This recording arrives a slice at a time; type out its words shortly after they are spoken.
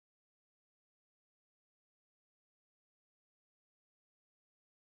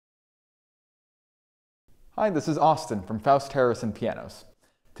Hi, this is Austin from Faust Pianos.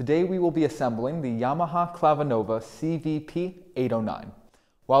 Today we will be assembling the Yamaha Clavinova CVP-809.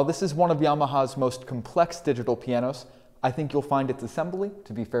 While this is one of Yamaha's most complex digital pianos, I think you'll find its assembly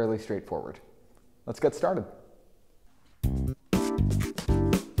to be fairly straightforward. Let's get started.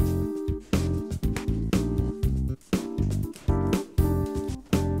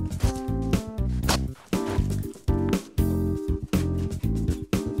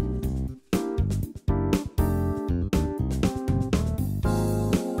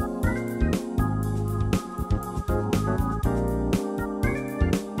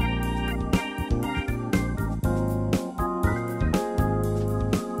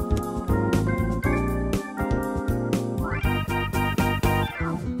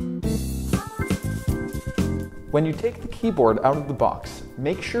 When you take the keyboard out of the box,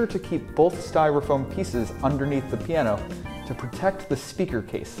 make sure to keep both styrofoam pieces underneath the piano to protect the speaker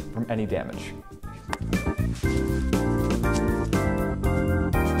case from any damage.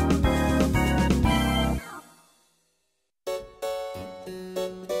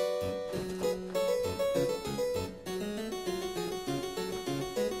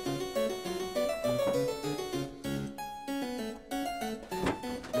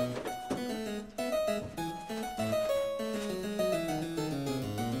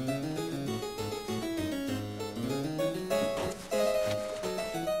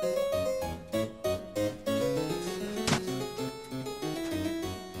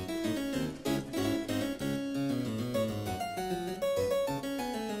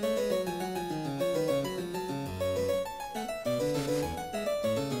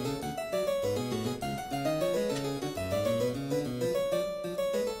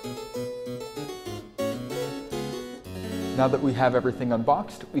 Now that we have everything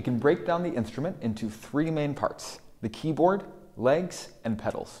unboxed, we can break down the instrument into three main parts: the keyboard, legs, and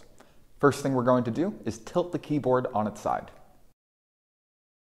pedals. First thing we're going to do is tilt the keyboard on its side.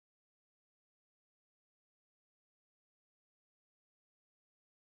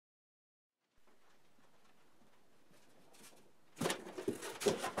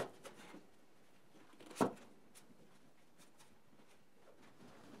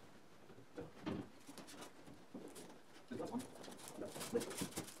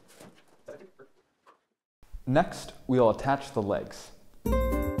 Next, we'll attach the legs.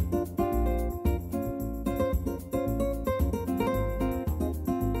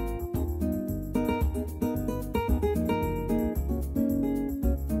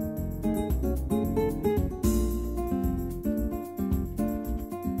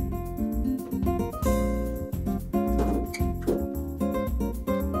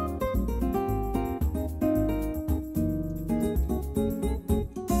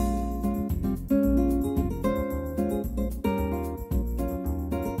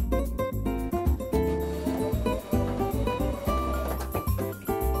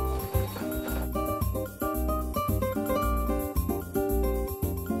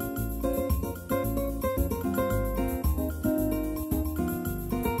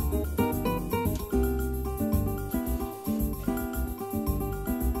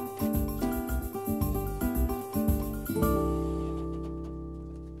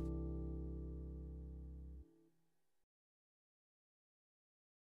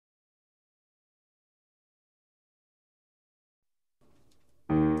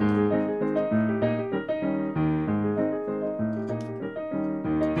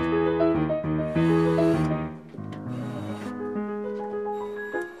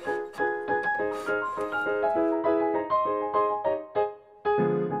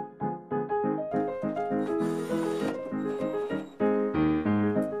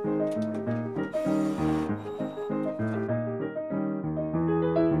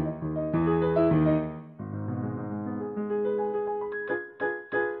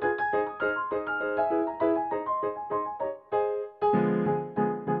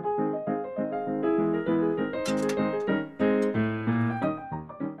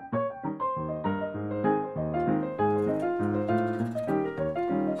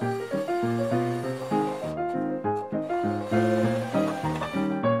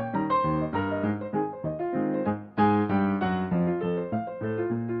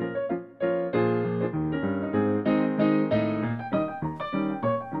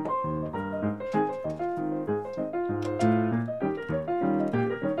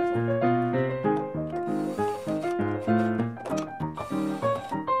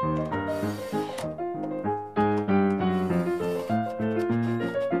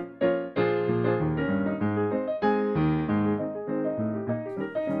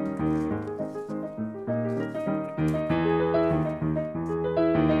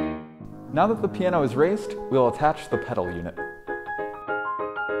 Now that the piano is raised, we'll attach the pedal unit.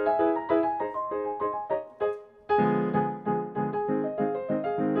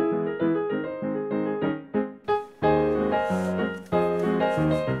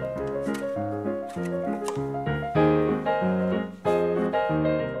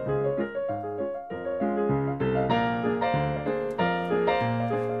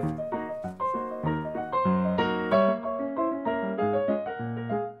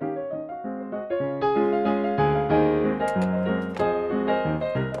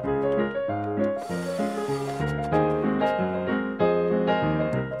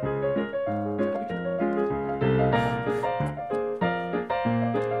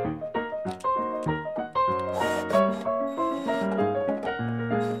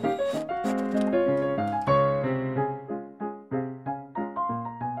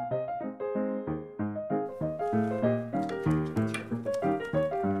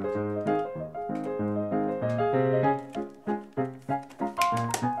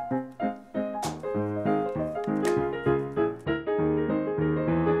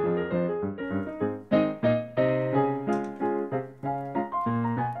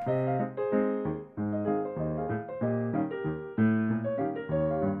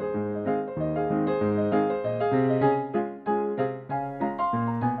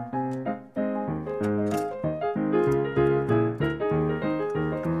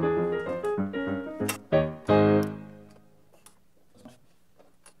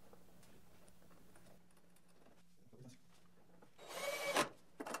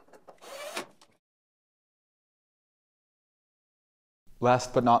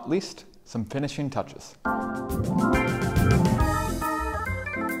 Last but not least, some finishing touches.